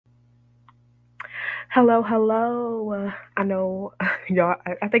Hello, hello. I know y'all.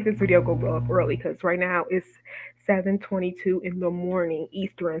 I think this video go blow up early because right now it's 7:22 in the morning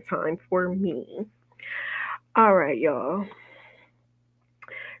Eastern time for me. All right, y'all.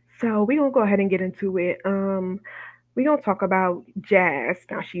 So we gonna go ahead and get into it. We gonna talk about Jazz.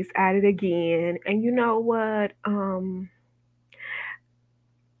 Now she's at it again, and you know what?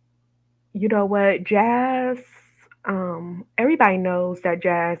 Jazz. Everybody knows that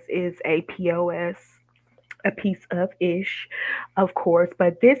Jazz is a POS, a piece of ish, of course,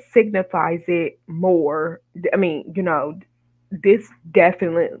 but this signifies it more. I mean, this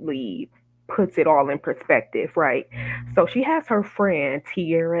definitely puts it all in perspective, right? So she has her friend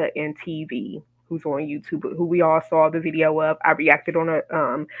Tierra in TV, who's on YouTube, who we all saw the video of. I reacted on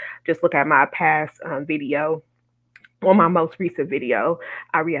a just look at my past video. On my most recent video,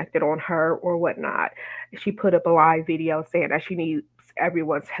 I reacted on her or whatnot. She put up a live video saying that she needs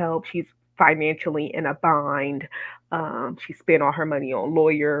everyone's help. She's financially in a bind. She spent all her money on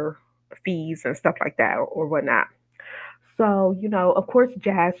lawyer fees and stuff like that or whatnot. So, of course,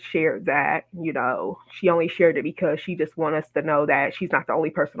 Jazz shared that. She only shared it because she just wants us to know that she's not the only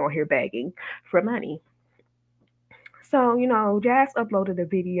person on here begging for money. So, Jazz uploaded a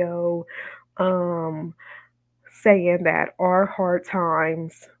video um, saying that our hard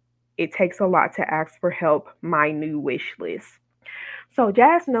times, it takes a lot to ask for help, my new wish list. So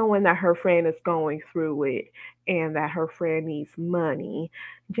Jazz knowing that her friend is going through it and that her friend needs money,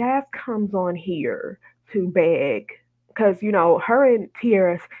 Jazz comes on here to beg because her and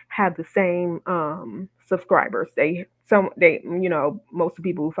Tierra have the same subscribers. Most of the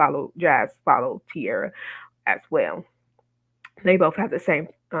people who follow Jazz follow Tierra as well. They both have the same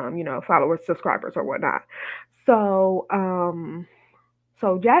followers, subscribers or whatnot. So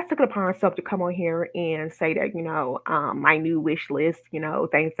so Jazz took it upon herself to come on here and say that, my new wish list,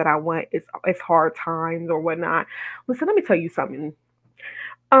 things that I want is hard times or whatnot. Listen, let me tell you something.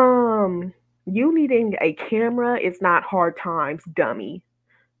 Um, you needing a camera is not hard times, dummy.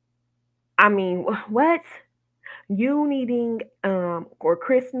 I mean, what? You needing or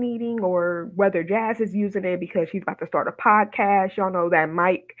Chris needing or whether Jazz is using it because she's about to start a podcast, y'all know that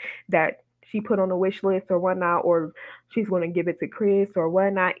mic that she put on the wish list or whatnot, or she's going to give it to Chris or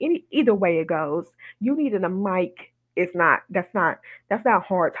whatnot. Either way it goes, you needing a mic is not that's not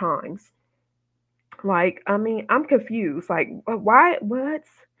hard times. Like, I mean, I'm confused. Like, why? What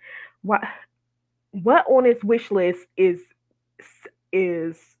what on this wish list is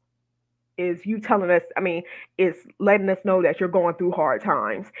is you telling us, I mean, is letting us know that you're going through hard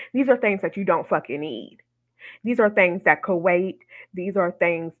times. These are things that you don't fucking need. These are things that could wait. These are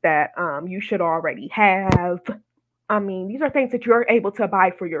things that you should already have. I mean, these are things that you're able to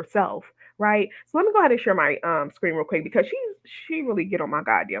buy for yourself, right? So let me go ahead and share my screen real quick because she really get on my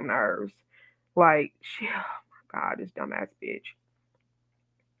goddamn nerves. Like, oh my god, this dumbass bitch.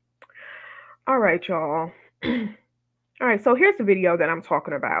 All right, y'all. All right, so here's the video that I'm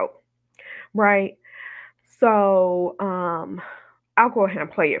talking about, right? So, I'll go ahead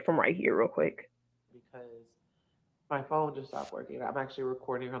and play it from right here real quick. Because my phone just stopped working. I'm actually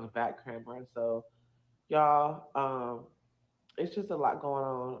recording on the back camera. So y'all, it's just a lot going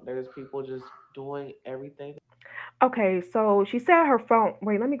on. There's people just doing everything. Okay, so she said her phone.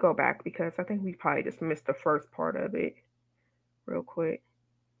 Wait, let me go back because I think we probably just missed the first part of it real quick.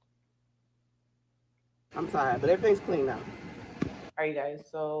 I'm sorry, but everything's clean now. All right, guys.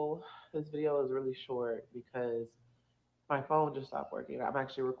 So this video is really short because my phone just stopped working. I'm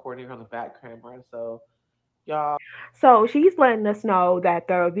actually recording on the back camera. So y'all. So she's letting us know that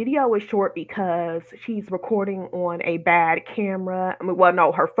the video is short because she's recording on a bad camera. I mean, well,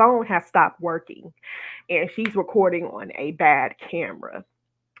 no, her phone has stopped working and she's recording on a bad camera.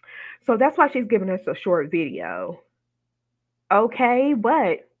 So that's why she's giving us a short video. Okay,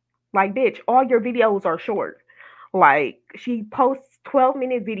 but like, bitch, all your videos are short. Like, she posts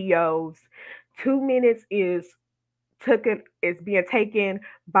 12-minute videos. 2 minutes is being taken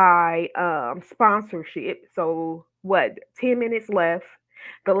by sponsorship. So what? 10 minutes left.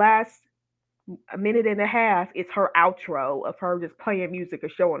 The last a minute and a half is her outro of her just playing music or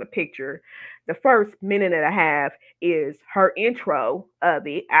showing a picture. The first minute and a half is her intro of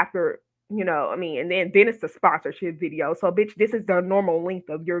it after, I mean, and then it's the sponsorship video. So bitch, this is the normal length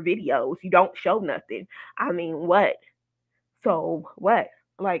of your videos. You don't show nothing. I mean, what? So what?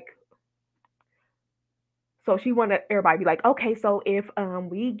 Like, so she wanted everybody to be like, okay, so if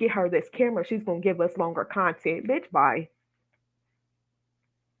we get her this camera, she's gonna give us longer content. Bitch, bye.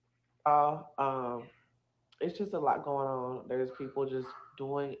 It's just a lot going on. There's people just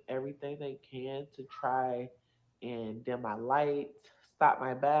doing everything they can to try and dim my light, stop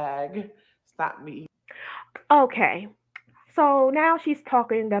my bag, stop me. Okay. So now she's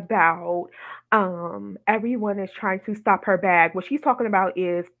talking about everyone is trying to stop her bag. What she's talking about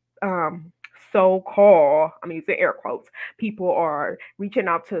is um so-called, I mean it's in air quotes, people are reaching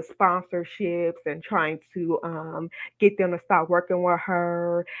out to sponsorships and trying to get them to stop working with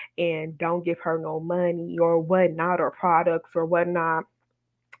her and don't give her no money or whatnot or products or whatnot.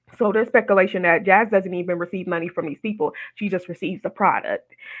 So there's speculation that Jazz doesn't even receive money from these people. She just receives the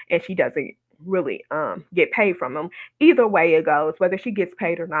product and she doesn't really get paid from them. Either way it goes, whether she gets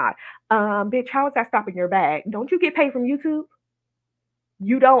paid or not. Bitch, how is that stopping your bag? Don't you get paid from YouTube?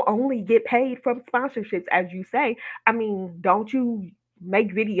 You don't only get paid from sponsorships, as you say. I mean, don't you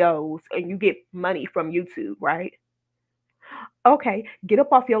make videos and you get money from YouTube, right? Okay, get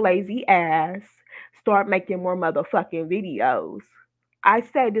up off your lazy ass. Start making more motherfucking videos. I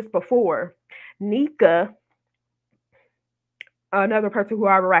said this before. Nika, another person who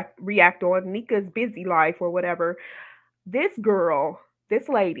I react on, Nika's busy life or whatever. This girl, this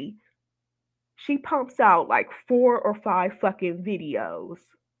lady, she pumps out like 4 or 5 fucking videos,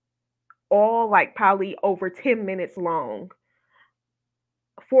 all like probably over 10 minutes long.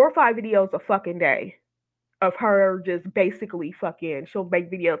 4 or 5 videos a fucking day of her just basically fucking. She'll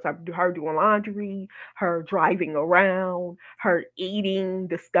make videos of her doing laundry, her driving around, her eating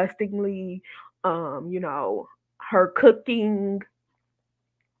disgustingly, her cooking.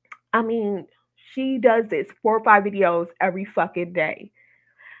 I mean, she does this 4 or 5 videos every fucking day.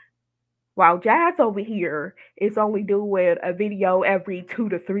 While Jazz over here is only doing a video every 2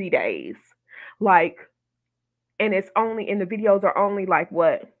 to 3 days. Like, and the videos are only like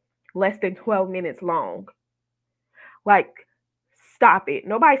what? Less than 12 minutes long. Like, stop it.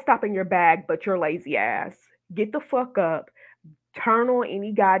 Nobody's stopping your bag but your lazy ass. Get the fuck up. Turn on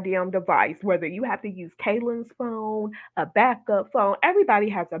any goddamn device, whether you have to use Kaylin's phone, a backup phone. Everybody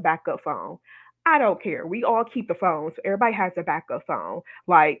has a backup phone. I don't care. We all keep the phones. Everybody has a backup phone.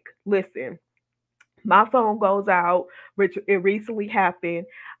 Like, listen, my phone goes out, which it recently happened.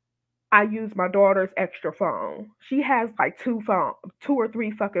 I use my daughter's extra phone. She has like 2 or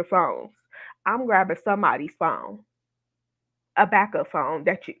 3 fucking phones. I'm grabbing somebody's phone, a backup phone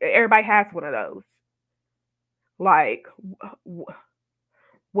everybody has one of those. Like,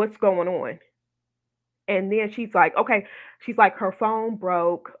 what's going on? And then she's like, okay, she's like, her phone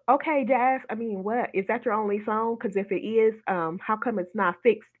broke. Okay, Jazz, I mean, what? Is that your only phone? Because if it is, how come it's not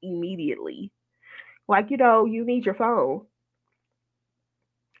fixed immediately? Like, you need your phone.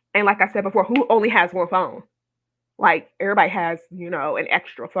 And like I said before, who only has one phone? Like, everybody has, an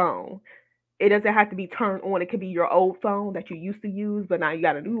extra phone. It doesn't have to be turned on. It could be your old phone that you used to use, but now you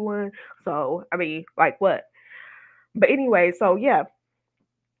got a new one. So, I mean, like what? But anyway, so yeah,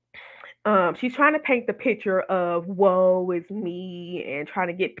 she's trying to paint the picture of woe is me and trying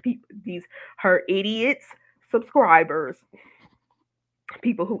to get these her idiots subscribers,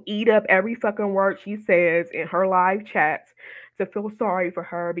 people who eat up every fucking word she says in her live chats, to feel sorry for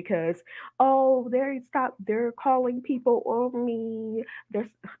her because they're calling people on me. There's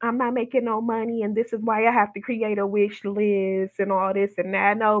I'm not making no money and this is why I have to create a wish list and all this and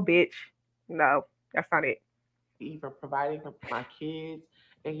that. No, bitch, no, that's not it. even providing for my kids.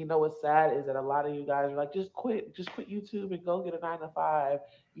 And you know what's sad is that a lot of you guys are like, just quit YouTube and go get a 9 to 5.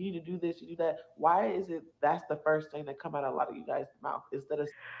 You need to do this, you do that. Why is it that's the first thing that come out of a lot of you guys' mouth instead of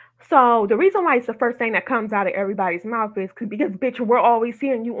So the reason why it's the first thing that comes out of everybody's mouth is because bitch, we're always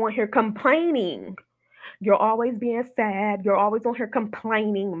seeing you on here complaining. You're always being sad. You're always on here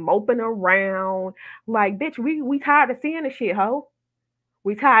complaining, moping around. Like, bitch, we tired of seeing the shit, ho.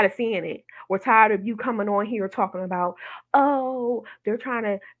 We tired of seeing it. We're tired of you coming on here talking about, oh, they're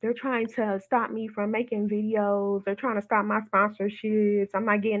trying to stop me from making videos. They're trying to stop my sponsorships. I'm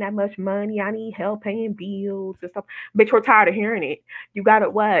not getting that much money. I need help paying bills and stuff. Bitch, we're tired of hearing it. You got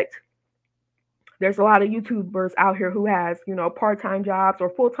it what? There's a lot of YouTubers out here who has, part-time jobs or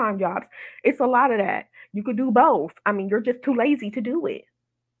full-time jobs. It's a lot of that. You could do both. I mean, you're just too lazy to do it.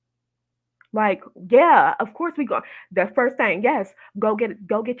 Like, yeah, of course we go. The first thing, yes, go get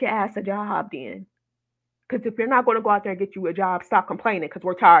your ass a job then. Because if you're not going to go out there and get you a job, stop complaining. Because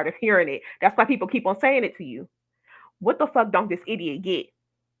we're tired of hearing it. That's why people keep on saying it to you. What the fuck don't this idiot get?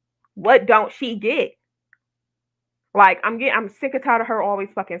 What don't she get? Like, I'm sick and tired of her always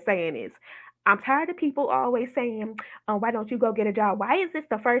fucking saying this. I'm tired of people always saying, "Oh, why don't you go get a job?" Why is this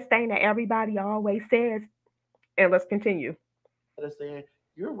the first thing that everybody always says? And let's continue. saying,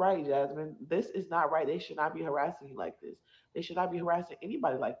 you're right, Jasmine. This is not right. They should not be harassing you like this. They should not be harassing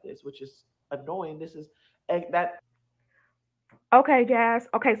anybody like this, which is annoying. This is that Okay, Jazz.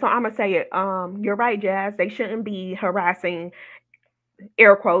 Okay, so I'm gonna say it. You're right, Jazz. They shouldn't be harassing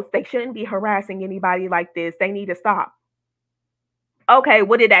air quotes, they shouldn't be harassing anybody like this. They need to stop. Okay,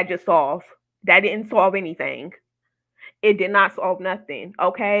 what did that just solve? That didn't solve anything. It did not solve nothing.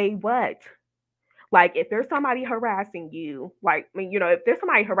 Okay, what? Like, if there's somebody harassing you, like, I mean, if there's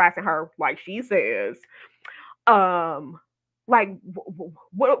somebody harassing her, like she says, um, like,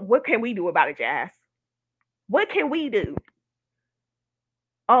 what can we do about it, Jazz? What can we do?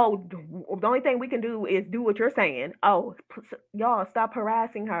 Oh, the only thing we can do is do what you're saying. Oh, y'all stop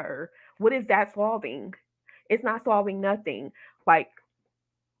harassing her. What is that solving? It's not solving nothing. Like,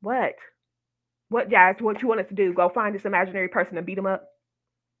 what? What, Jazz? What you want us to do? Go find this imaginary person and beat them up?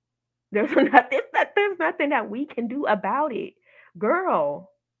 There's nothing. There's nothing that we can do about it, girl.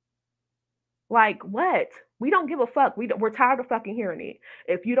 Like what? We don't give a fuck. We're tired of fucking hearing it.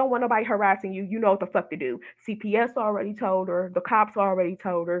 If you don't want nobody harassing you, you know what the fuck to do. CPS already told her. The cops already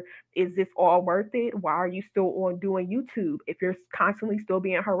told her. Is this all worth it? Why are you still on doing YouTube if you're constantly still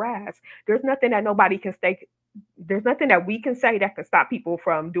being harassed? There's nothing that nobody can say. There's nothing that we can say that can stop people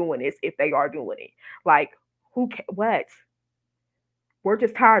from doing this if they are doing it. Like what? We're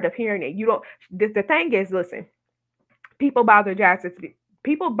just tired of hearing it. You don't. The thing is, listen. People bother Jazz.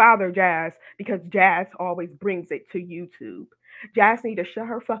 People bother Jazz because Jazz always brings it to YouTube. Jazz need to shut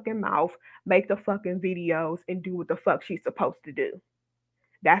her fucking mouth, make the fucking videos, and do what the fuck she's supposed to do.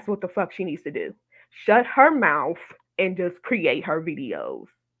 That's what the fuck she needs to do. Shut her mouth and just create her videos.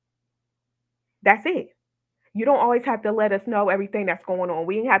 That's it. You don't always have to let us know everything that's going on.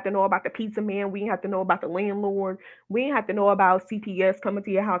 We ain't have to know about the pizza man. We ain't have to know about the landlord. We ain't have to know about CPS coming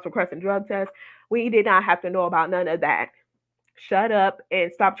to your house requesting drug tests. We did not have to know about none of that. Shut up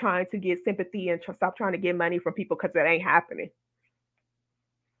and stop trying to get sympathy and stop trying to get money from people because it ain't happening.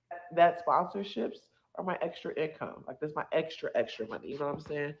 That sponsorships are my extra income. Like that's my extra money. You know what I'm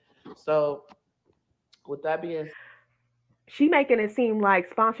saying? So with that being She making it seem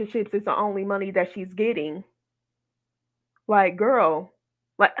like sponsorships is the only money that she's getting. Like, girl,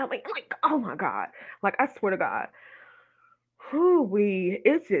 like, oh my god, like I swear to God, who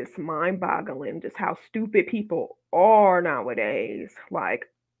it's just mind boggling just how stupid people are nowadays. Like,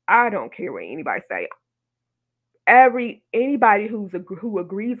 I don't care what anybody say. Anybody who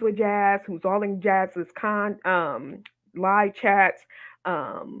agrees with Jazz, who's all in Jazz's live chats,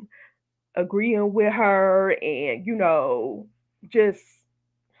 um agreeing with her, and just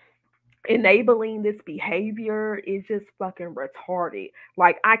enabling this behavior is just fucking retarded.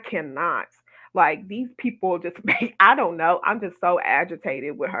 Like, I cannot. Like, these people just I don't know. I'm just so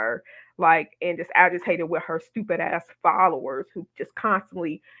agitated with her. Like, and just agitated with her stupid ass followers who just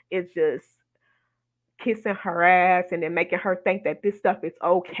constantly is just kissing her ass and then making her think that this stuff is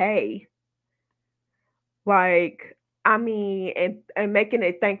okay. Like, I mean, and making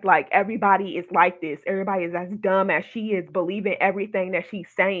it think like everybody is like this. Everybody is as dumb as she is, believing everything that she's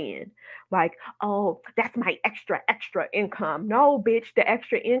saying. Like, oh, that's my extra income. No, bitch, the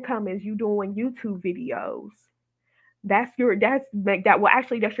extra income is you doing YouTube videos. That's your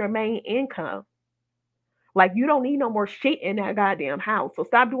main income. Like, you don't need no more shit in that goddamn house. So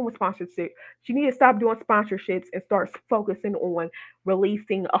stop doing sponsorships. You need to stop doing sponsorships and start focusing on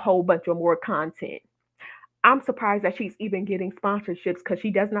releasing a whole bunch of more content. I'm surprised that she's even getting sponsorships because she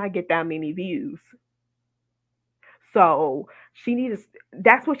does not get that many views. So she needs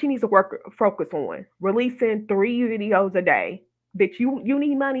that's what she needs to focus on. Releasing 3 videos a day. Bitch, you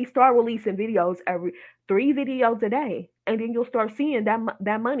need money. Start releasing videos every 3 videos a day, and then you'll start seeing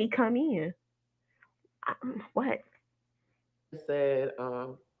that money come in. What? said,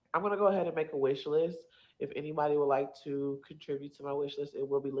 I'm gonna go ahead and make a wish list. If anybody would like to contribute to my wish list, it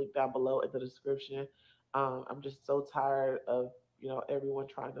will be linked down below in the description. I'm just so tired of everyone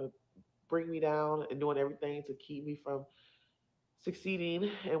trying to bring me down and doing everything to keep me from succeeding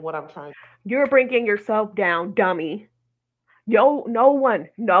in what I'm trying. You're bringing yourself down, dummy. No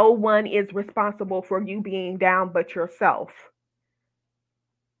one is responsible for you being down but yourself.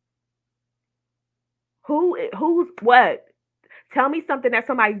 Who's what? Tell me something that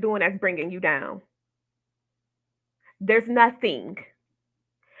somebody's doing that's bringing you down. There's nothing.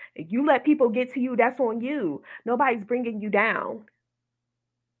 If you let people get to you, that's on you. Nobody's bringing you down.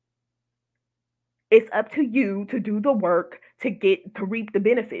 It's up to you to do the work to reap the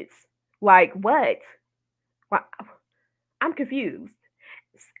benefits. Like what? Well, I'm confused.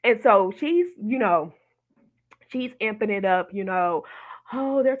 And so she's amping it up,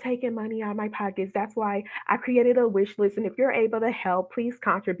 oh, they're taking money out of my pockets. That's why I created a wish list. And if you're able to help, please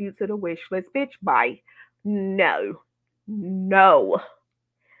contribute to the wish list. Bitch, bye. No. No.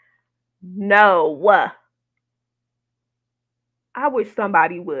 No. I wish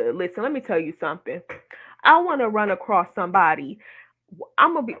somebody would. Listen, let me tell you something. I want to run across somebody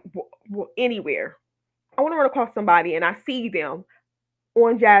I'm gonna be anywhere. I want to run across somebody and I see them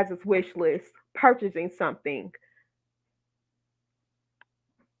on Jazz's wish list purchasing something.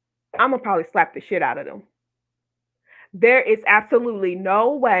 I'm gonna probably slap the shit out of them. There is absolutely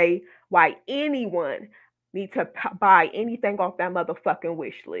no way why anyone needs to buy anything off that motherfucking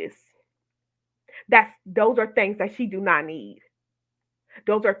wish list. Those are things that she do not need.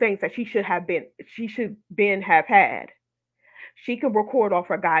 Those are things that she should been have had. She can record off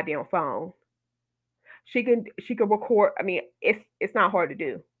her goddamn phone. She can record. I mean, it's not hard to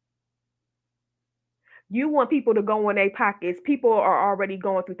do. You want people to go in their pockets. People are already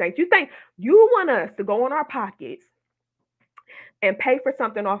going through things. You think you want us to go in our pockets and pay for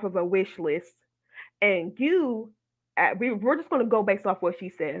something off of a wish list, and we're just going to go based off what she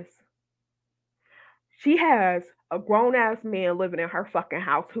says. She has a grown ass man living in her fucking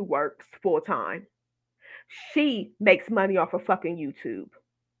house who works full time. She makes money off of fucking YouTube.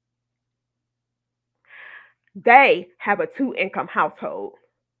 They have a two-income household.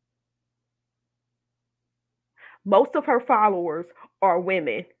 Most of her followers are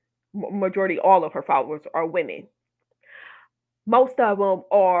women. Majority, all of her followers are women. Most of them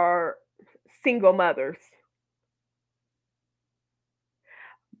are single mothers.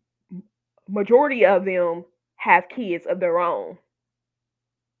 Majority of them have kids of their own.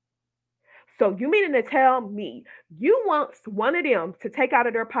 So you meaning to tell me you want one of them to take out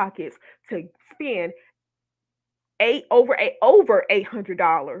of their pockets to spend over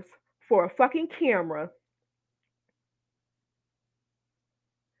 $800 for a fucking camera,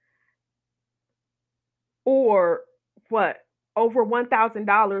 or what, over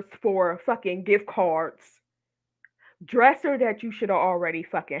 $1,000 for fucking gift cards, dresser that you should have already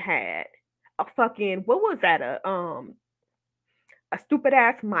fucking had, a fucking, what was that, a stupid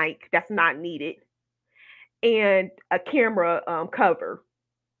ass mic that's not needed, and a camera cover.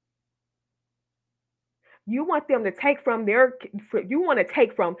 You want them to take from you want to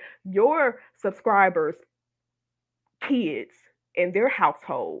take from your subscribers kids in their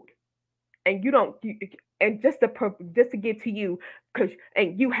household, and you don't and just to get to you, because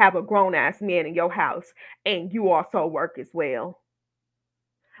and you have a grown ass man in your house, and you also work as well.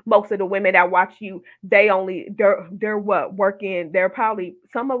 Most of the women that watch you, they're what, working, they're probably,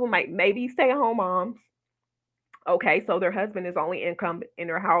 some of them might maybe stay at home moms. Okay, so their husband is only income in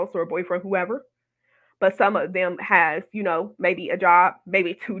their house, or boyfriend, whoever. But some of them has, maybe a job,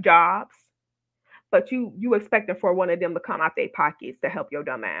 maybe two jobs. But you expecting for one of them to come out their pockets to help your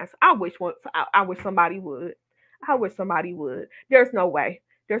dumb ass. I wish somebody would. I wish somebody would. There's no way.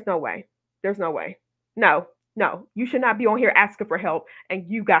 There's no way. There's no way. No, no. You should not be on here asking for help, and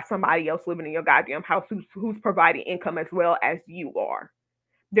you got somebody else living in your goddamn house who's providing income as well as you are.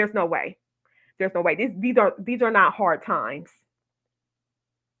 There's no way. There's no way. These are not hard times.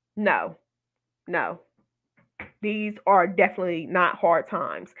 No. No. These are definitely not hard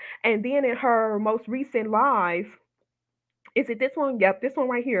times. And then in her most recent live, is it this one? Yep, this one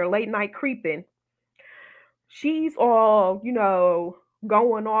right here, Late Night Creeping. She's all,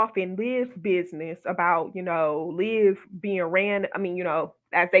 going off in Liv's business about, Liv being ran, I mean,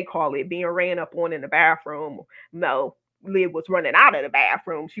 as they call it, being ran up on in the bathroom. No, Liv was running out of the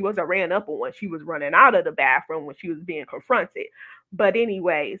bathroom. She wasn't ran up on. She was running out of the bathroom when she was being confronted. But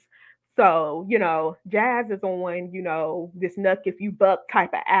anyways, so, Jazz is on, this nuck if you buck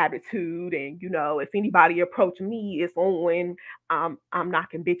type of attitude. And, if anybody approach me, it's on, I'm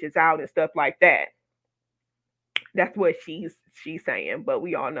knocking bitches out and stuff like that. That's what she's saying, but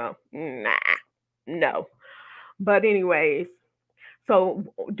we all know, nah, no. But anyways, so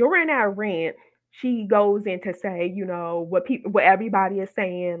during that rant, she goes in to say, what everybody is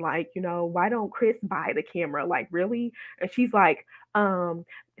saying, like, why don't Chris buy the camera? Like, really? And she's like,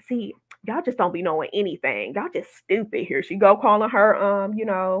 see, y'all just don't be knowing anything. Y'all just stupid. Here she go calling her,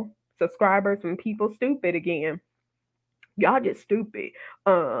 subscribers and people stupid again. Y'all just stupid.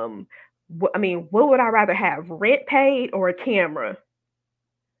 I mean, what would I rather have, rent paid or a camera?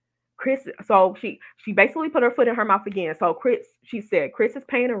 Chris, so she basically put her foot in her mouth again. So she said, Chris is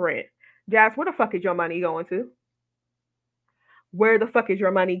paying the rent. Jazz, where the fuck is your money going to? Where the fuck is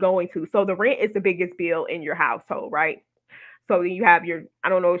your money going to? So the rent is the biggest bill in your household, right? So then you have your, I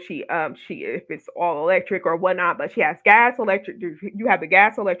don't know if she if it's all electric or whatnot, but she has gas, electric. You have the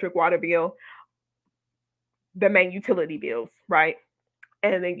gas, electric, water bill, the main utility bills, right?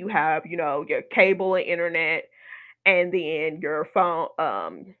 And then you have, your cable and internet, and then your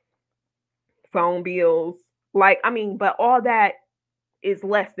phone bills. Like, I mean, but all that is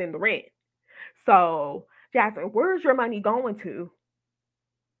less than the rent. So, Jasmine, where's your money going to?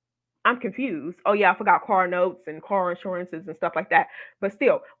 I'm confused. Oh yeah, I forgot car notes and car insurances and stuff like that. But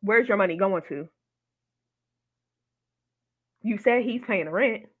still, where's your money going to? You said he's paying the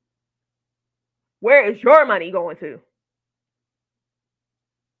rent. Where is your money going to?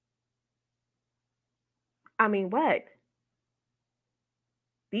 I mean, what?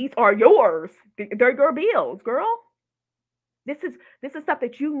 These are yours. They're your bills, girl. This is this is stuff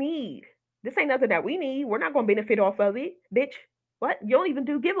that you need. This ain't nothing that we need. We're not gonna benefit off of it, bitch. What? You don't even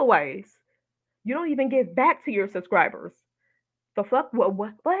do giveaways. You don't even give back to your subscribers. The fuck?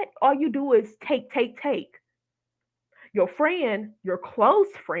 What? All you do is take, take, take. Your friend, your close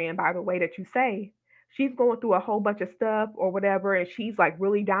friend, by the way, that you say, she's going through a whole bunch of stuff or whatever, and she's like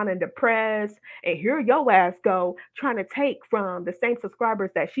really down and depressed. And here your ass go trying to take from the same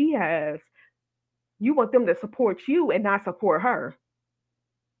subscribers that she has. You want them to support you and not support her.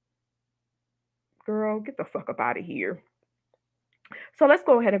 Girl, get the fuck up out of here. So let's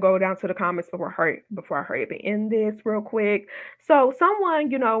go ahead and go down to the comments before I hurry up and end this real quick. So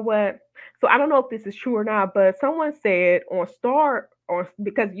someone, you know what? So I don't know if this is true or not, but someone said on Star or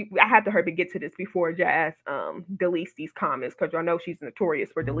because I had to hurry to get to this before Jazz deletes these comments because y'all know she's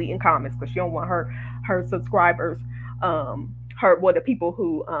notorious for deleting comments because she don't want her subscribers her well the people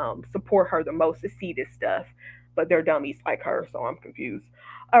who support her the most to see this stuff, but they're dummies like her. So I'm confused.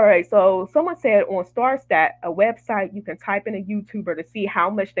 All right, so someone said on StarStat, a website you can type in a YouTuber to see how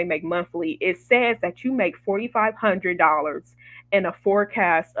much they make monthly. It says that you make $4,500 and a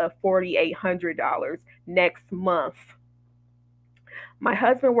forecast of $4,800 next month. My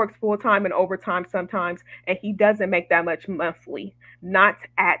husband works full time and overtime sometimes, and he doesn't make that much monthly. Not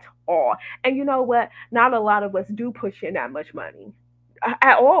at all. And you know what? Not a lot of us do push in that much money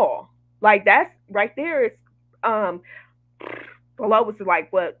at all. Like that's right there. It's um below was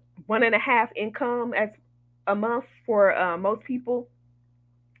like what 1.5 income as a month for most people.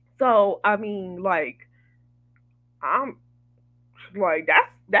 So I mean, like I'm like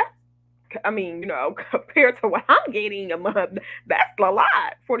that's I mean, compared to what I'm getting a month, that's a lot.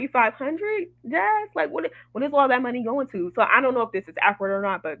 4,500, Jazz. Like, what is all that money going to? So I don't know if this is accurate or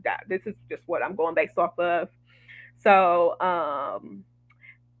not, but this is just what I'm going based off of. So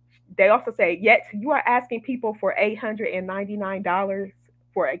they also say, yet you are asking people for $899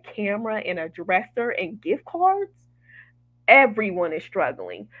 for a camera and a dresser and gift cards. Everyone is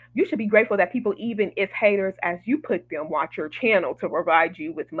struggling. You should be grateful that people, even if haters as you put them, watch your channel to provide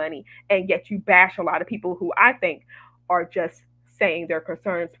you with money, and yet you bash a lot of people who I think are just saying their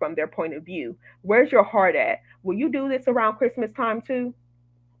concerns from their point of view. Where's your heart at? Will you do this around Christmas time too?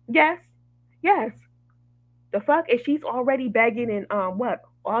 Yes. Yes. The fuck? If she's already begging in what,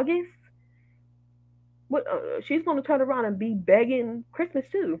 August? What she's gonna turn around and be begging Christmas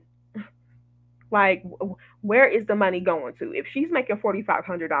too. Like, where is the money going to? If she's making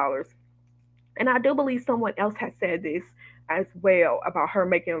 $4,500, and I do believe someone else has said this as well about her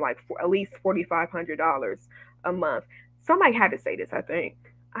making like at least $4,500 a month. Somebody had to say this, I think.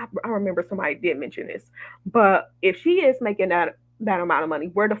 I remember somebody did mention this. But if she is making that amount of money,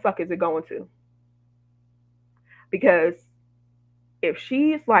 where the fuck is it going to? Because if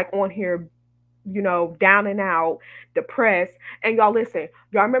she's like on here, down and out, depressed, and y'all listen,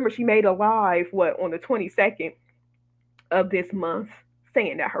 y'all remember she made a live what on the 22nd of this month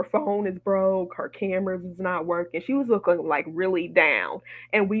saying that her phone is broke, her cameras is not working. She was looking like really down.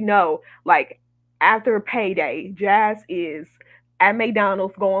 And we know, like, after payday, Jazz is at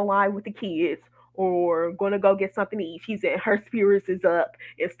McDonald's going live with the kids or gonna go get something to eat. She's in her spirits is up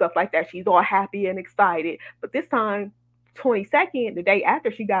and stuff like that. She's all happy and excited. But this time, 22nd, the day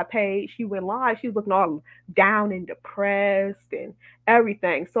after she got paid, she went live. She was looking all down and depressed and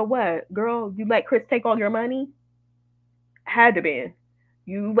everything. So what, girl? You let Chris take all your money? Had to be.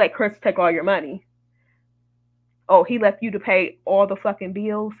 You let Chris take all your money. Oh, he left you to pay all the fucking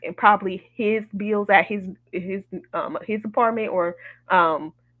bills and probably his bills at his apartment, or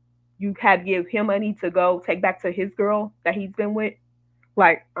um you had to give him money to go take back to his girl that he's been with.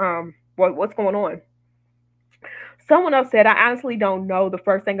 Like, what's going on? Someone else said, I honestly don't know the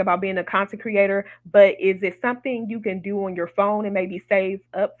first thing about being a content creator, but is it something you can do on your phone and maybe save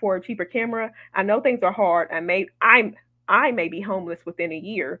up for a cheaper camera? I know things are hard. I may be homeless within a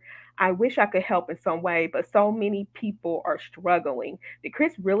year. I wish I could help in some way, but so many people are struggling. Did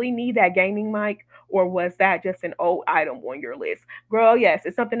Chris really need that gaming mic, or was that just an old item on your list? Girl, yes,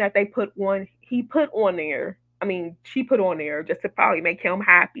 it's something that he put on there. I mean, she put on there just to probably make him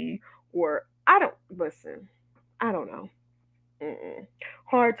happy, or I don't listen. I don't know. Mm-mm.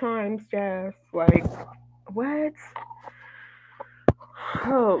 Hard times, Jazz. Like, what?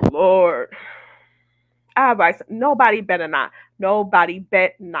 Oh, Lord. I advise nobody better not. Nobody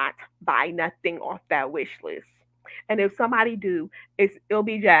bet not buy nothing off that wish list. And if somebody do, it'll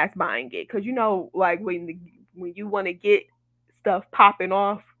be Jazz buying it. Cause you know, like when you want to get stuff popping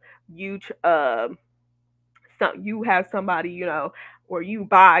off, you you have somebody, or you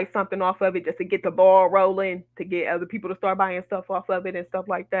buy something off of it just to get the ball rolling, to get other people to start buying stuff off of it and stuff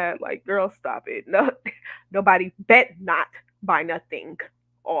like that. Like, girl, stop it. No, nobody bet not buy nothing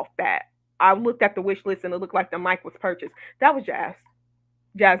off that. I looked at the wish list and it looked like the mic was purchased. That was Jazz.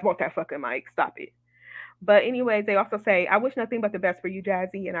 Jazz bought that fucking mic. Stop it. But anyways, they also say, I wish nothing but the best for you,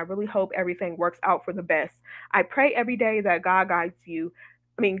 Jazzy, and I really hope everything works out for the best. I pray every day that God guides you.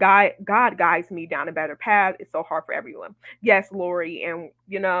 I mean, God guides me down a better path. It's so hard for everyone. Yes, Lori, and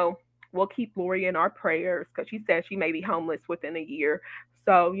we'll keep Lori in our prayers because she said she may be homeless within a year.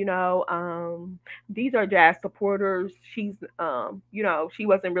 So, these are Jazz supporters. She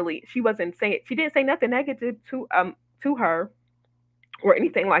wasn't saying, she didn't say nothing negative to her or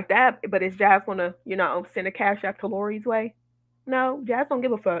anything like that. But is Jazz gonna, send a cash app to Lori's way? No, Jazz don't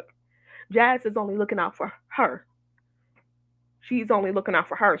give a fuck. Jazz is only looking out for her. She's only looking out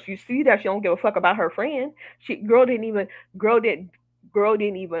for her. You see that she don't give a fuck about her friend. She girl didn't girl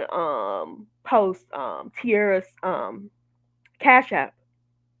didn't even post Tiara's cash app.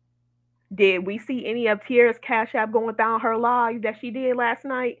 Did we see any of Tiara's cash app going down her live that she did last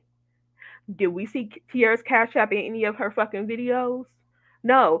night? Did we see Tiara's cash app in any of her fucking videos?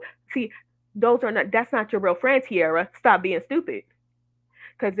 No. See, those are not. That's not your real friend, Tiara. Stop being stupid.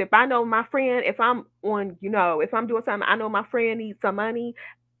 Because if I know my friend, if I'm on, if I'm doing something, I know my friend needs some money.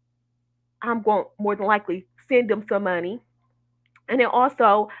 I'm going to more than likely send them some money, and then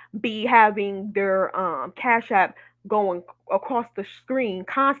also be having their cash app going across the screen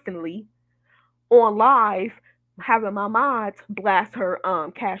constantly on live, having my mods blast her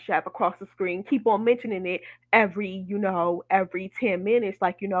cash app across the screen, keep on mentioning it every 10 minutes.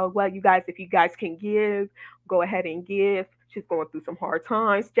 Like, well, you guys, if you guys can give, go ahead and give. She's going through some hard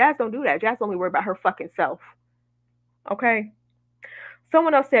times. Jazz don't do that. Jazz only worry about her fucking self. Okay.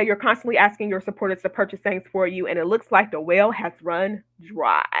 Someone else said you're constantly asking your supporters to purchase things for you, and it looks like the well has run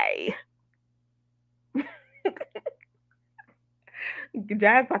dry.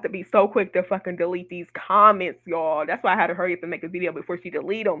 Jazz about to be so quick to fucking delete these comments, y'all. That's why I had to hurry up and make a video before she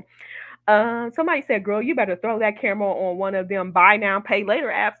delete them. Somebody said, "Girl, you better throw that camera on one of them buy now, pay later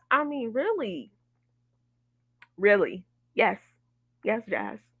apps." I mean, really, really, yes, yes,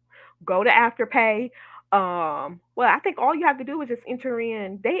 Jazz. Go to Afterpay. Well, I think all you have to do is just enter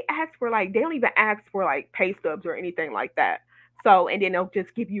in. They ask for like, they don't even ask for like pay stubs or anything like that. So, and then they'll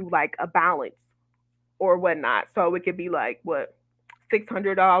just give you like a balance or whatnot. So it could be like what,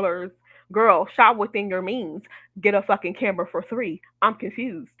 $600. Girl, shop within your means. Get a fucking camera for free. I'm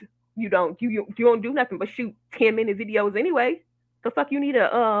confused. You don't do nothing but shoot 10-minute videos anyway. The fuck you need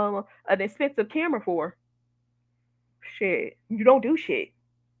a an expensive camera for? Shit, you don't do shit.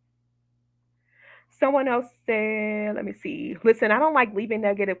 Someone else said, let me see. Listen, I don't like leaving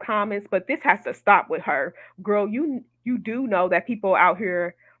negative comments, but this has to stop with her. Girl, you do know that people out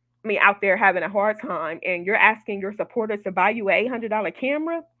here, I mean out there having a hard time, and you're asking your supporters to buy you a $800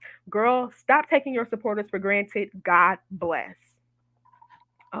 camera? Girl, stop taking your supporters for granted. God bless.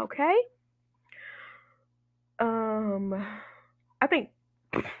 Okay? Um I think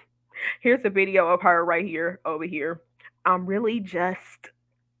here's a video of her right here over here. I'm really just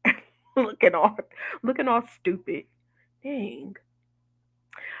looking all looking all stupid. Dang.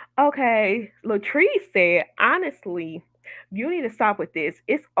 Okay, Latrice said, honestly, you need to stop with this.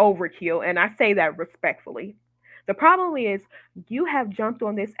 It's overkill, and I say that respectfully. The problem is, you have jumped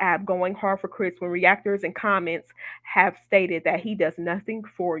on this app going hard for Chris when reactors and comments have stated that he does nothing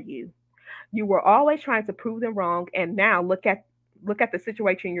for you. You were always trying to prove them wrong, and now look at the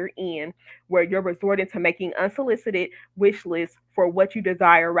situation you're in, where you're resorting to making unsolicited wish lists for what you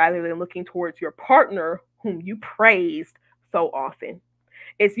desire rather than looking towards your partner whom you praised so often.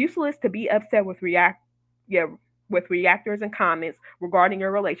 It's useless to be upset with yeah, with reactors and comments regarding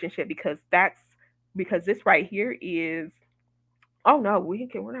your relationship, because this right here is, oh no, we're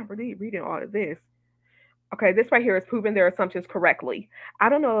not really reading all of this. Okay, this right here is proving their assumptions correctly. I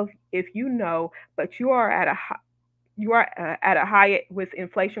don't know if you know, but you are at a high with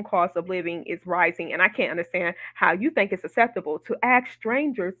inflation. Cost of living is rising, and I can't understand how you think it's acceptable to ask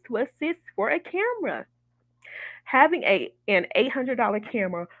strangers to assist for a camera. Having an $800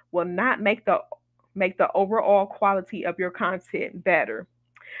 camera will not make the overall quality of your content better.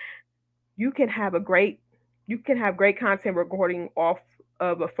 You can have a great you can have great content recording off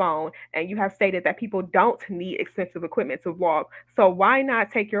of a phone, and you have stated that people don't need expensive equipment to vlog. So why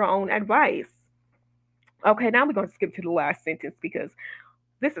not take your own advice? Okay, now we're going to skip to the last sentence because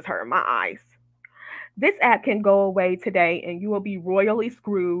this is hurting my eyes. This app can go away today and you will be royally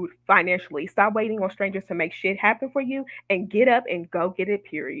screwed financially. Stop waiting on strangers to make shit happen for you and get up and go get it,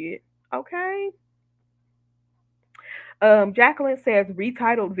 period. Okay. Jacqueline says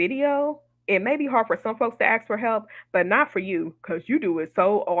retitled video. It may be hard for some folks to ask for help, but not for you because you do it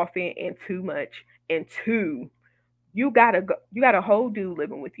so often and too much. And two, you got a whole dude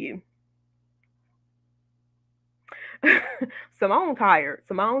living with you. Simone tired.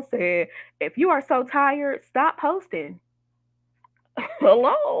 Simone said, if you are so tired, stop posting.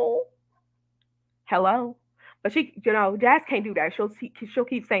 Hello? Hello? But Jazz can't do that. She'll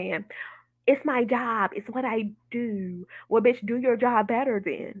keep saying, it's my job. It's what I do. Well, bitch, do your job better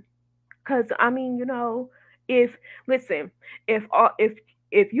then. Cause I mean, if listen,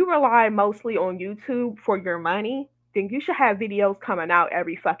 if you rely mostly on YouTube for your money, then you should have videos coming out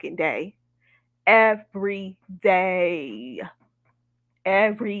every fucking day. Every day.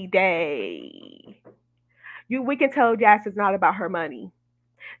 Every day. We can tell Jazz is not about her money.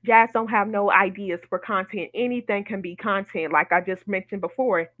 Jazz don't have no ideas for content. Anything can be content, like I just mentioned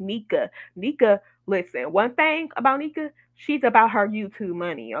before. Nika, listen. One thing about Nika, she's about her YouTube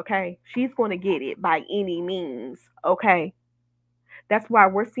money. Okay, she's gonna get it by any means. Okay, that's why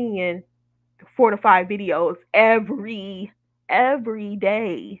we're seeing 4 to 5 videos every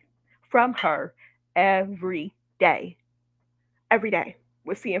day from her. Every day, every day,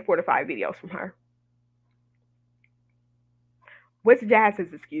 we're seeing 4 to 5 videos from her. What's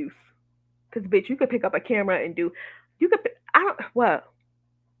Jazz's excuse? Because bitch, you could pick up a camera and do. You could. I don't. What?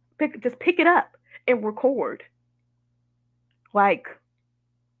 Just pick it up and record. Like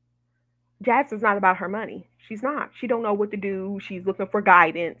Jazz is not about her money. She's not. She don't know what to do. She's looking for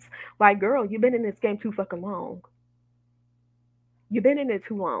guidance. Like, girl, you've been in this game too fucking long. You've been in it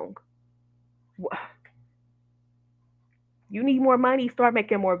too long. You need more money. Start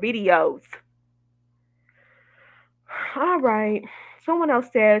making more videos. All right. Someone else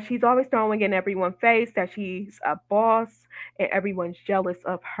says she's always throwing in everyone's face that she's a boss and everyone's jealous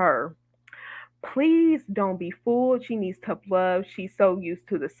of her. Please don't be fooled. She needs tough love. She's so used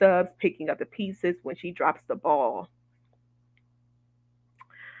to the subs picking up the pieces when she drops the ball.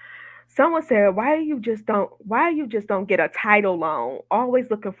 Someone said, "Why you just don't get a title loan? Always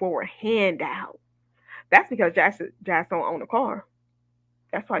looking for a handout." That's because Jazz don't own a car.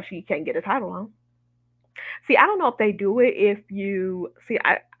 That's why she can't get a title loan. See, I don't know if they do it if you see.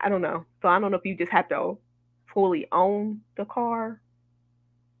 I don't know. So I don't know if you just have to fully own the car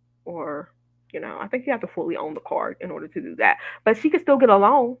or I think you have to fully own the car in order to do that. But she could still get a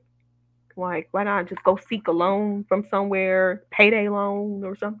loan. Like, why not just go seek a loan from somewhere, payday loan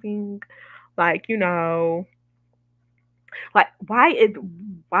or something? Like, like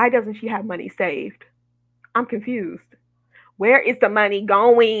why doesn't she have money saved? I'm confused. Where is the money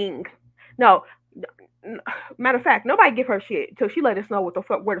going? No, matter of fact, nobody give her shit till she let us know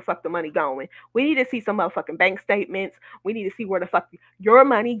where the fuck the money going. We need to see some motherfucking bank statements. We need to see where the fuck your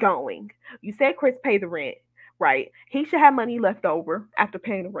money going. You said Chris paid the rent, right? He should have money left over after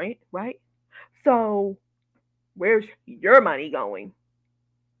paying the rent, right? So where's your money going?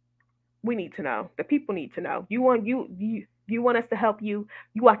 We need to know. The people need to know. You want us to help you.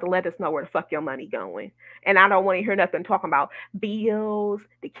 You have to let us know where the fuck your money going. And I don't want to hear nothing talking about bills,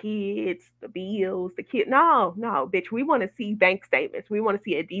 the bills, the kid. No, no, bitch. We want to see bank statements. We want to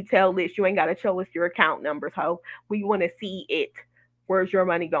see a detailed list. You ain't got to show us your account numbers, ho. We want to see it. Where's your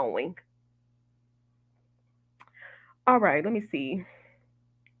money going? All right, let me see.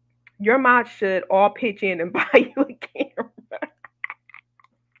 Your mods should all pitch in and buy you a camera.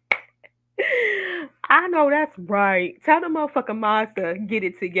 I know that's right. Tell the motherfucking mods to get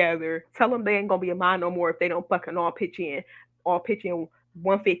it together. Tell them they ain't gonna be a mod no more if they don't fucking all pitch in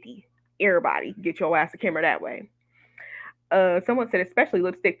 150. Everybody get your ass a camera that way. Someone said especially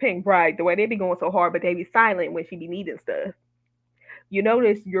lipstick pink, right? The way they be going so hard, but they be silent when she be needing stuff. You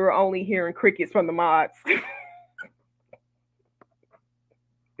notice you're only hearing crickets from the mods.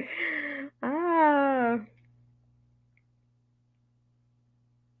 ah,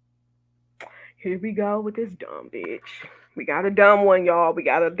 here we go with this dumb bitch. We got a dumb one, y'all. We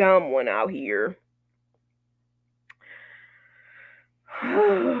got a dumb one out here.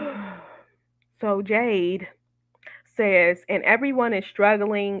 So Jade says, and everyone is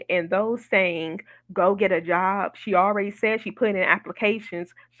struggling, and those saying, go get a job. She already said she put in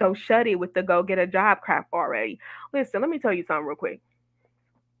applications, so shut it with the go get a job crap already. Listen, let me tell you something real quick.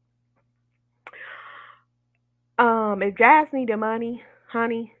 If Jazz needed money,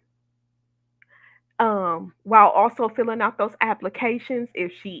 honey, while also filling out those applications,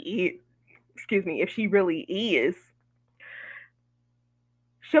 if she is excuse me, if she really is,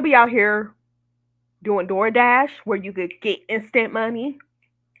 she'll be out here doing DoorDash where you could get instant money,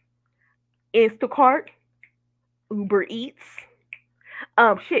 Instacart, Uber Eats.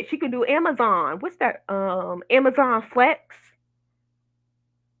 Shit, she could do Amazon. What's that? Amazon Flex.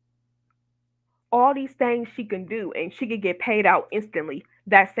 All these things she can do, and she could get paid out instantly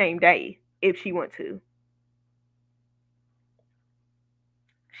that same day if she want to.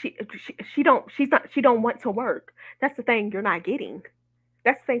 She don't she's not she don't want to work. That's the thing you're not getting.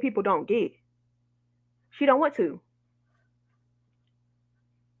 That's the thing people don't get. She don't want to.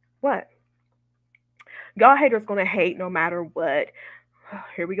 What? Y'all haters gonna hate no matter what.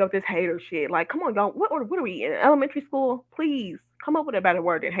 Here we go with this hater shit. Like, come on, y'all. What are we in elementary school? Please come up with a better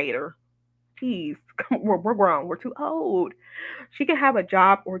word than hater. Jeez, we're grown. We're too old. She can have a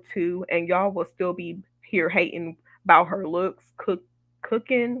job or two, and y'all will still be here hating about her looks,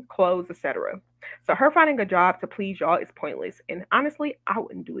 cooking, clothes, etc. So her finding a job to please y'all is pointless. And honestly, I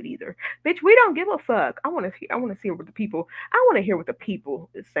wouldn't do it either. Bitch, we don't give a fuck. I want to see what the people. I want to hear what the people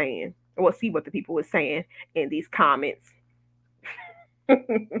is saying. Well, see what the people is saying in these comments.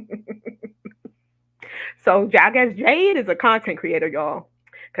 So I guess Jade is a content creator, y'all.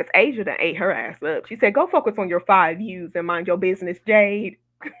 Cause Asia done ate her ass up. She said, "Go focus on your 5 views and mind your business, Jade."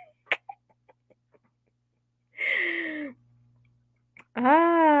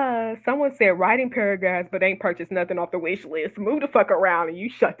 Someone said writing paragraphs but ain't purchased nothing off the wish list. Move the fuck around and you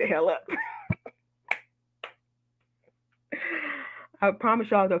shut the hell up. I promise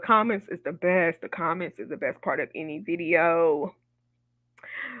y'all the comments is the best. The comments is the best part of any video.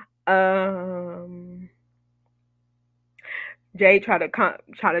 Um Jay try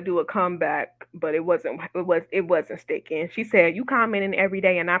to do a comeback, but it wasn't sticking. She said, "You commenting every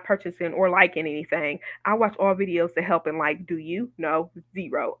day and not purchasing or liking anything. I watch all videos to help and like. Do you? No,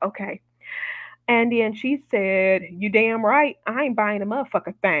 zero. Okay." And then she said, "You damn right. I ain't buying a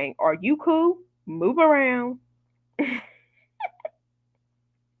motherfucking thing. Are you cool? Move around."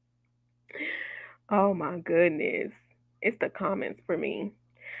 Oh my goodness, it's the comments for me.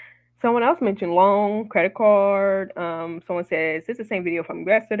 Someone else mentioned loan, credit card. Someone says, "This is the same video from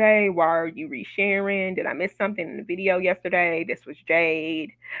yesterday. Why are you resharing? Did I miss something in the video yesterday?" This was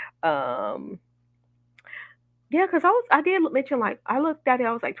Jade. Um, yeah, because I did mention, like, I looked at it,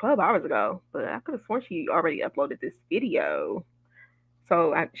 I was like 12 hours ago, but I could have sworn she already uploaded this video.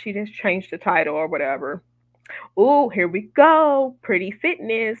 So she just changed the title or whatever. Oh, here we go. Pretty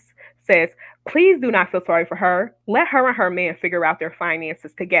Fitness says, "Please do not feel sorry for her. Let her and her man figure out their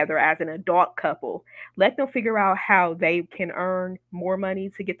finances together as an adult couple. Let them figure out how they can earn more money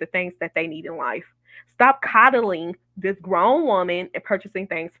to get the things that they need in life. Stop coddling this grown woman and purchasing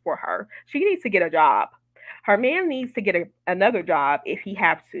things for her. She needs to get a job. Her man needs to get another job if he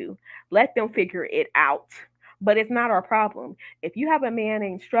has to. Let them figure it out. But it's not our problem. If you have a man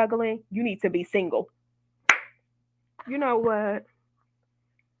and struggling, you need to be single." You know what?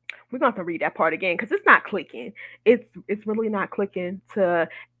 We're going to have to read that part again because it's not clicking. It's really not clicking to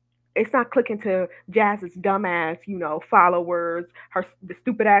it's not clicking to Jazz's dumbass, followers, her the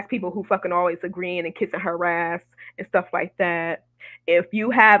stupid ass people who fucking always agreeing and kissing her ass and stuff like that. If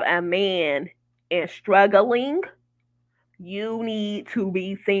you have a man and struggling, you need to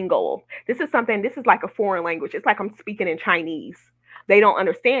be single. This is like a foreign language. It's like I'm speaking in Chinese. They don't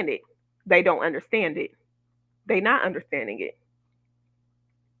understand it. They don't understand it. They not understanding it.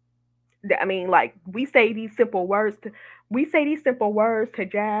 I mean, like we say these simple words to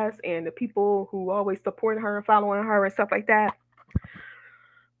Jazz and the people who always supporting her and following her and stuff like that.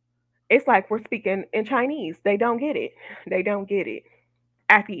 It's like we're speaking in Chinese. They don't get it. They don't get it.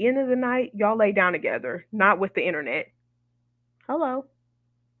 At the end of the night, y'all lay down together, not with the internet. Hello,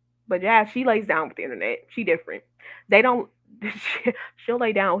 but Jazz, she lays down with the internet. She different. They don't. She'll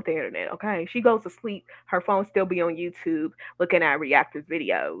lay down with the internet. Okay, she goes to sleep. Her phone still be on YouTube, looking at reactors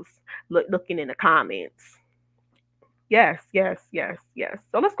videos, looking in the comments. Yes, yes, yes, yes.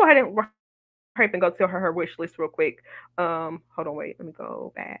 So let's go ahead and hurry up and go to her wish list real quick. Hold on, wait, let me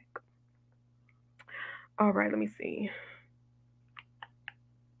go back. All right, let me see.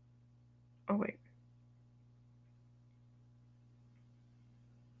 Oh wait.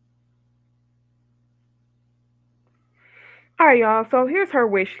 All right, y'all. So here's her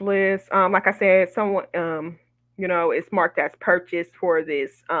wish list. Like I said, someone it's marked as purchased for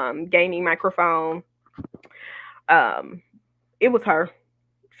this gaming microphone. Um, it was her.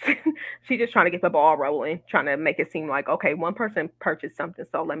 She just trying to get the ball rolling, trying to make it seem like okay, one person purchased something,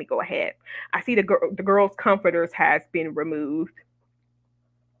 so let me go ahead. I see the girls' comforters has been removed.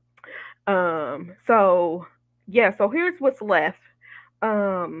 So yeah, so here's what's left.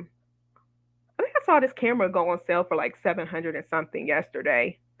 Um, saw this camera go on sale for like 700 and something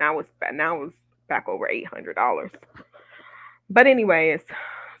yesterday. Now it's back over $800. But anyways,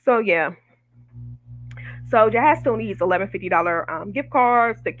 so yeah, so Jazz still needs $1150 gift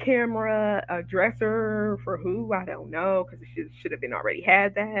cards, the camera, a dresser for who I don't know because it should have been already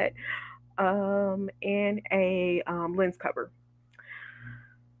had that, and a lens cover.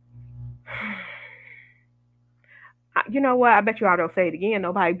 You know what? I bet you I don't say it again.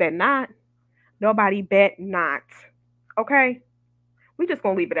 Nobody bet not. Nobody bet not. Okay, we just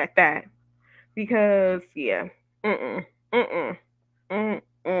gonna leave it at that because yeah, mm mm mm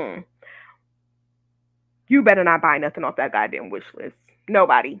mm. You better not buy nothing off that goddamn wish list.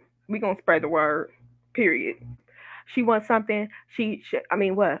 Nobody. We gonna spread the word. Period. She wants something. I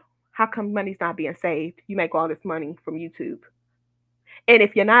mean, what? How come money's not being saved? You make all this money from YouTube, and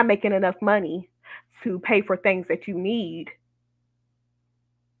if you're not making enough money to pay for things that you need,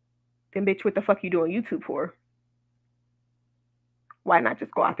 then bitch, what the fuck you doing YouTube for? Why not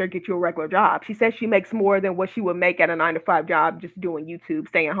just go out there and get you a regular job? She says she makes more than what she would make at a 9 to 5 job just doing YouTube,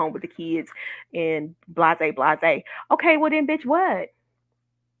 staying home with the kids, and blase blase. Okay, well then, bitch, what?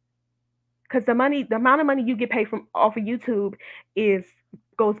 Because the amount of money you get paid from off of YouTube is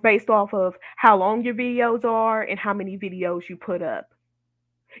goes based off of how long your videos are and how many videos you put up.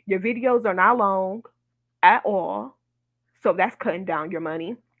 Your videos are not long at all, so that's cutting down your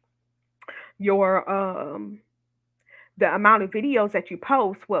money. Your the amount of videos that you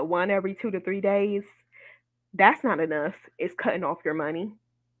post, what, one every 2 to 3 days, that's not enough. It's cutting off your money.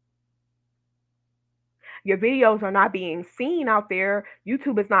 Your videos are not being seen out there.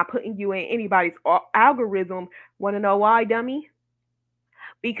 YouTube is not putting you in anybody's algorithm. Want to know why, dummy?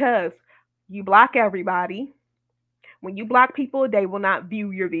 Because you block everybody. When you block people, they will not view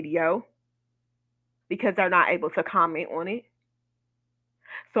your video because they're not able to comment on it.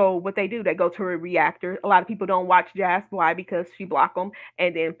 So what they do, they go to a reactor. A lot of people don't watch Jazz. Why? Because she blocked them,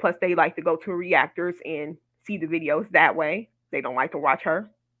 and then plus they like to go to reactors and see the videos that way. They don't like to watch her,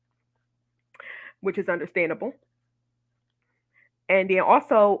 which is understandable. And then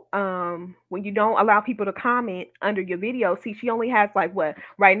also, when you don't allow people to comment under your video, see, she only has like what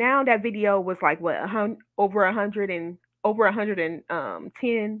right now. That video was like what over 100 and over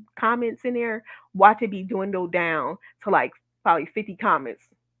 110 comments in there. Watch it be dwindled down to like probably 50 comments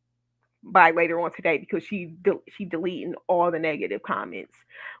by later on today because she deleting all the negative comments.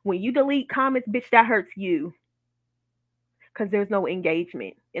 When you delete comments, bitch, that hurts you because there's no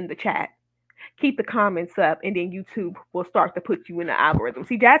engagement in the chat. Keep the comments up, and then YouTube will start to put you in the algorithm.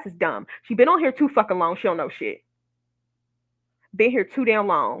 See, Jazz is dumb. She been on here too fucking long. She don't know shit. Been here too damn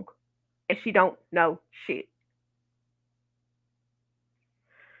long, and she don't know shit.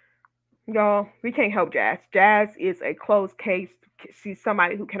 Y'all, we can't help Jazz. Jazz is a closed case. She's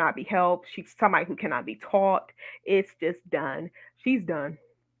somebody who cannot be helped. She's somebody who cannot be taught. It's just done. She's done.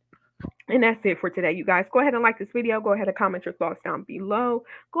 And that's it for today, you guys. Go ahead and like this video. Go ahead and comment your thoughts down below.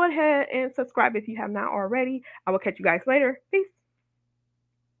 Go ahead and subscribe if you have not already. I will catch you guys later. Peace.